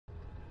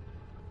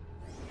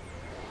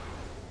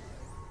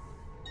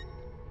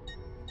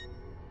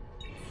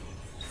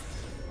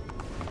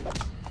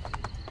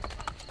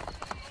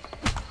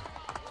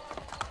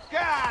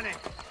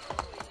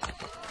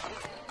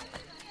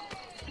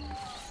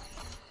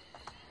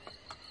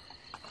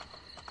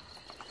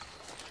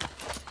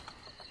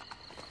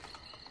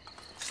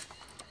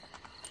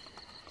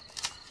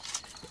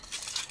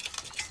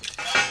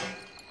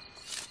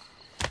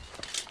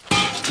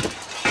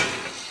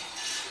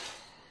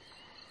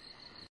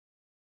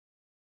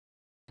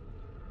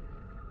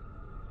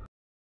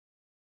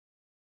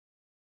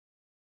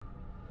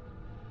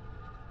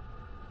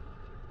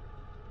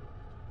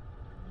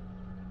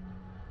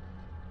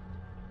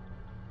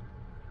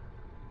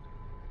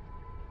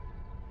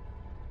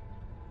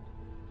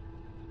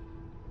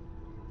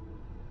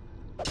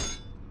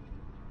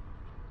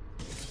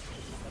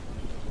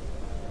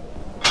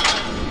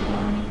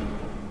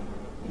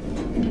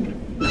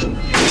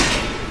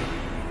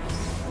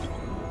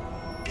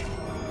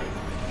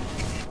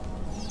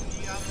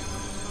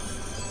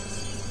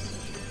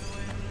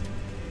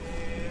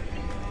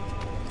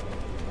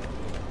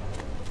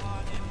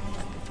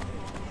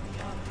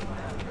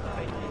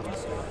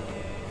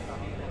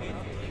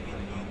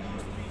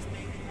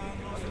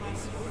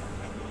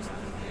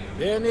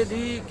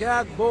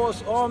benedicat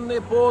vos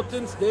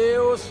omnipotens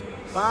Deus,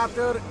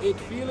 Pater et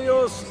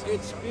Filius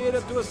et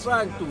Spiritus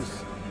Sanctus.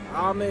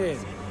 Amen.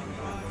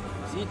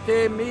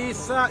 Site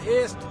missa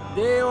est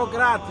Deo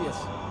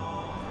gratias.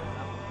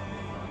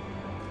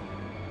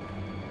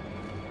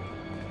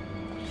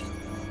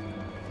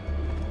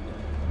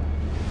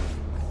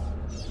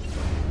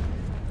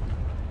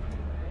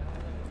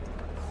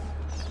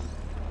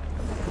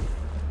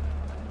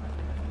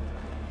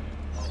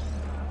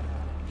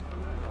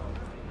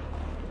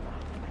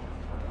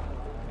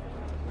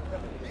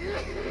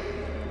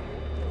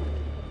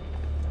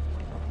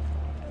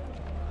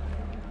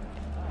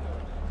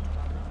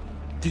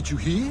 Did you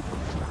hear?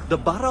 The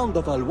Baron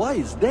of Valois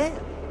is dead.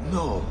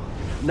 No.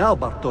 Now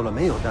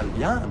Bartolomeo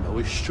d'Alviano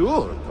is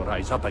sure to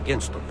rise up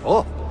against the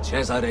Pope.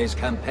 Cesare's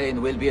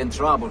campaign will be in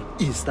trouble.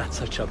 Is that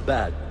such a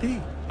bad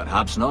thing?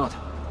 Perhaps not.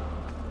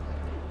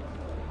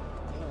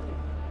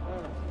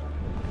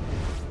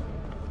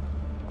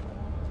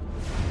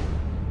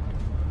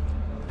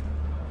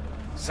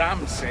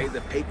 Some say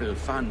the papal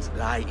funds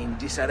lie in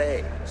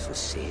disarray. So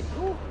say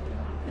no.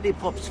 The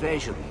Pope's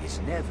treasury is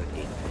never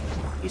empty.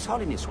 His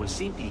Holiness will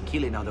simply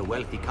kill another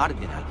wealthy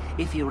cardinal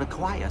if he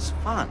requires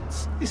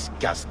funds.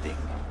 Disgusting.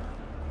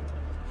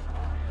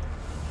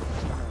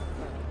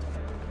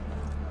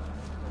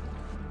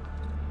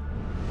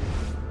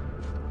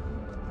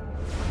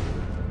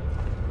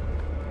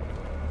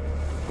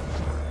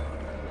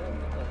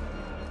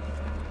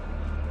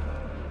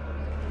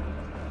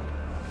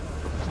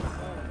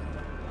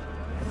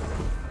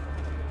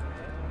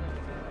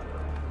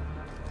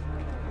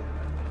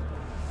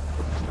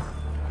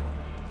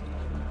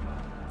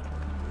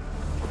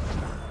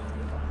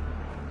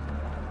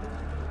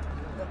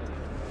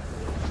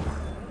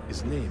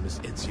 His name is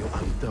Ezio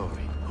Auditore.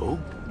 Who?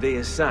 The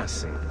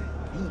assassin.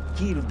 He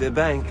killed the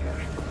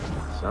banker.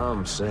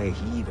 Some say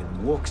he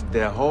even walks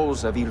the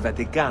halls of Il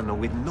Vaticano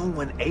with no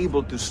one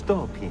able to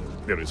stop him.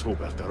 There is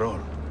hope after all.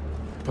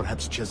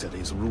 Perhaps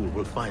Cesare's rule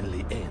will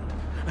finally end,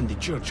 and the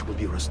church will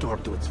be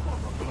restored to its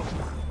former glory.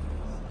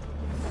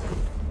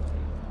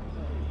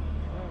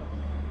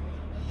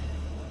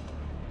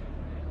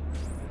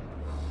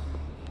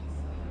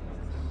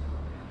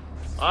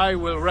 I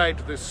will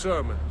write the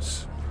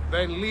sermons,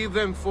 then leave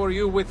them for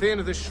you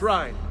within the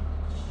shrine.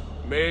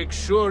 Make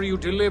sure you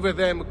deliver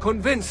them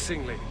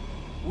convincingly,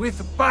 with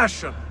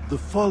passion. The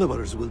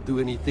followers will do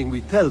anything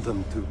we tell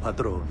them to,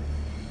 Padrone.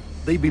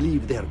 They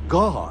believe their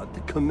God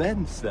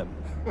commands them.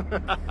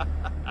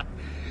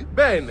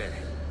 Bene.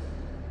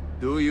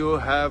 Do you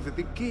have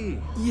the key?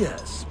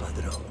 Yes,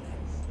 Padrone.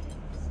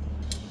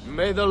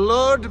 May the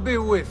Lord be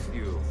with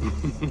you.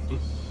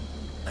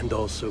 And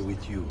also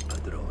with you,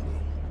 Padrone.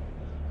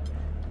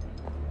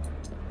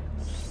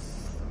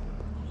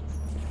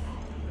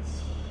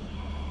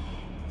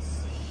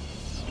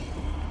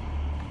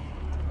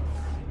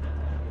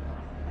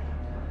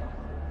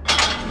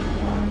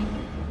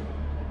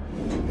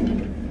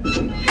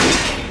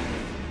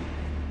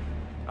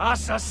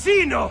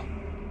 Assassino!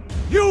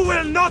 You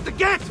will not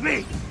get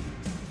me!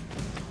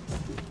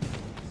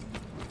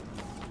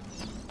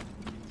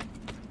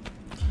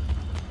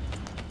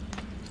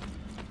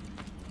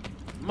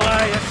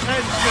 My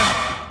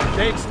ascension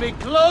takes me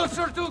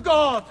closer to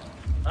God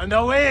and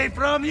away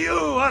from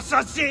you,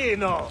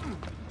 Assassino!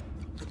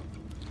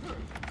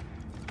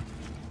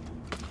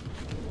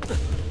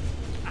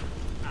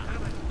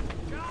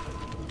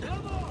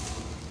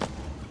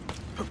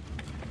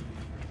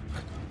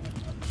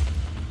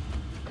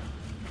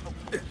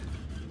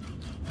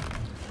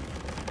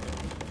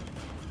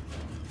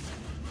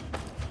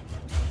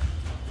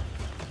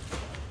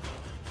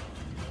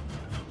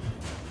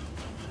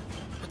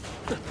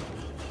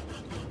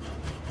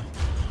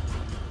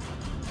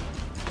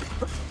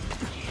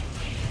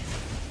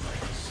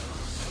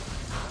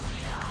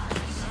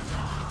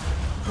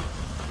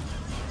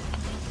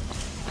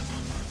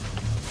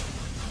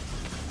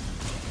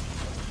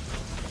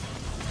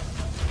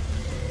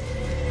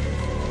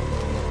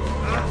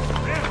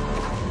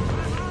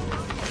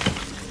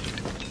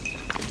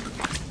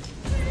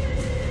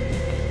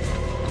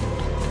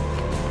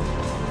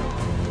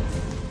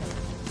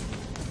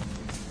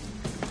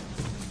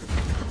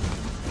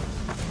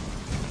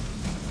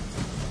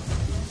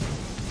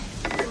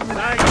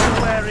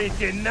 Sanctuary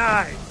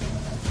denied!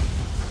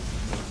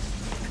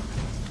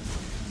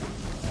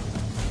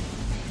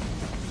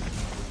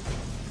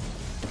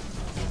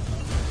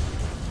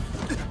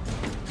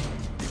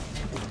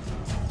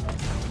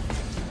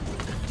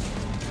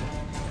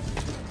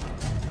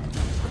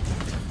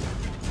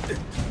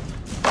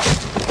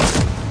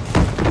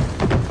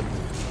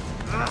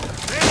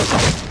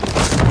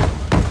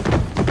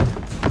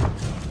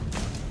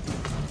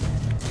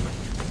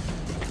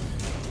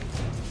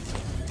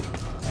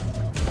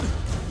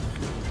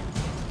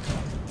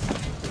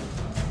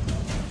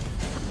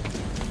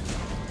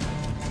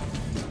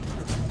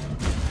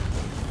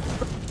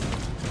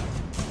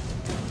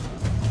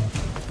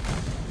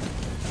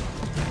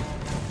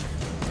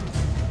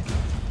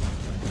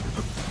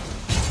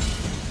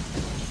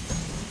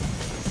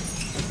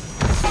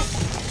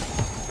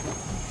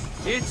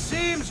 It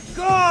seems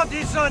God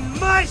is on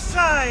my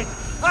side,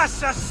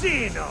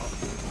 assassino!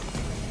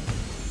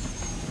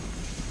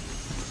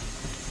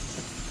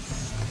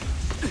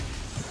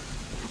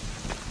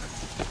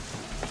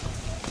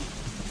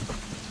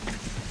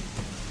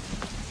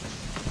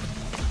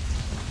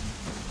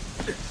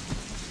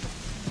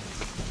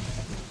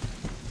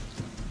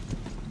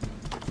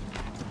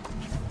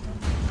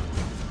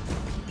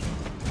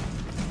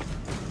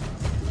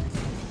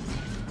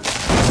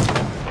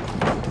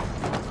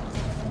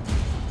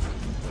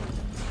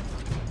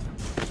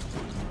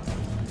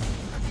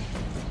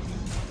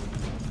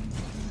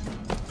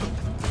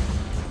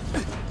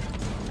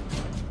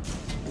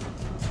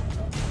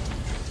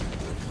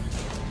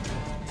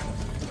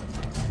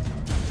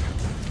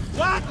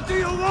 What do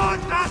you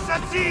want,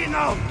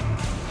 assassino?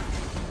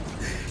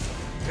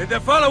 Did the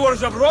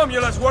followers of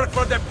Romulus work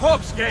for the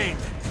Pope's gain?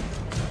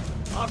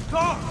 Of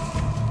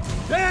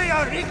course! They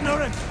are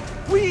ignorant!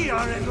 We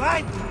are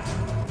enlightened!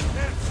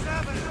 Their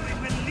savagery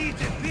will lead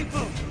the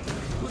people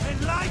to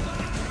the light of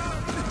the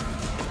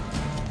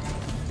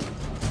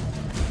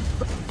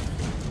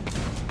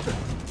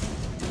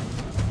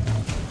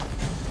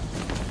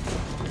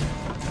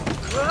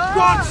earth!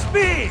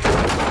 Godspeed!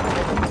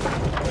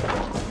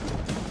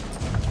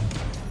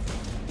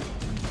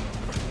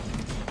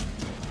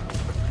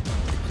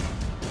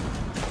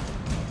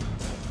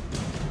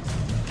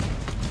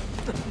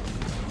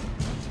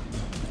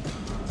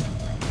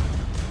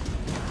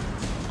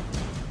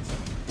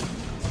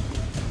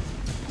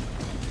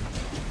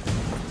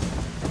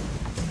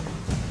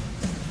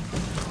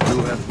 You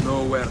have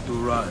nowhere to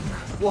run.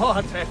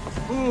 What a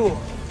fool!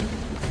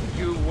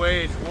 You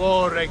wage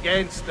war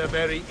against the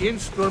very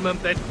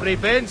instrument that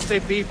prevents the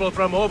people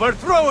from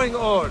overthrowing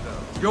order!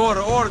 Your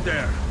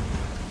order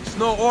is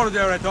no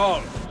order at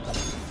all.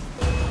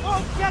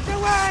 Oh, get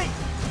away!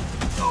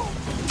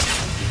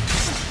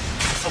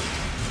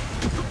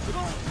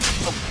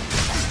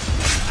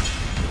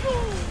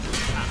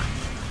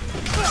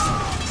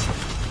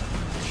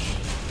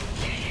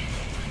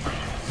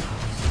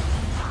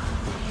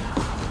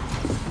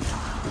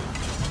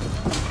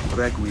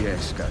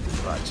 Requiescat in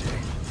pace.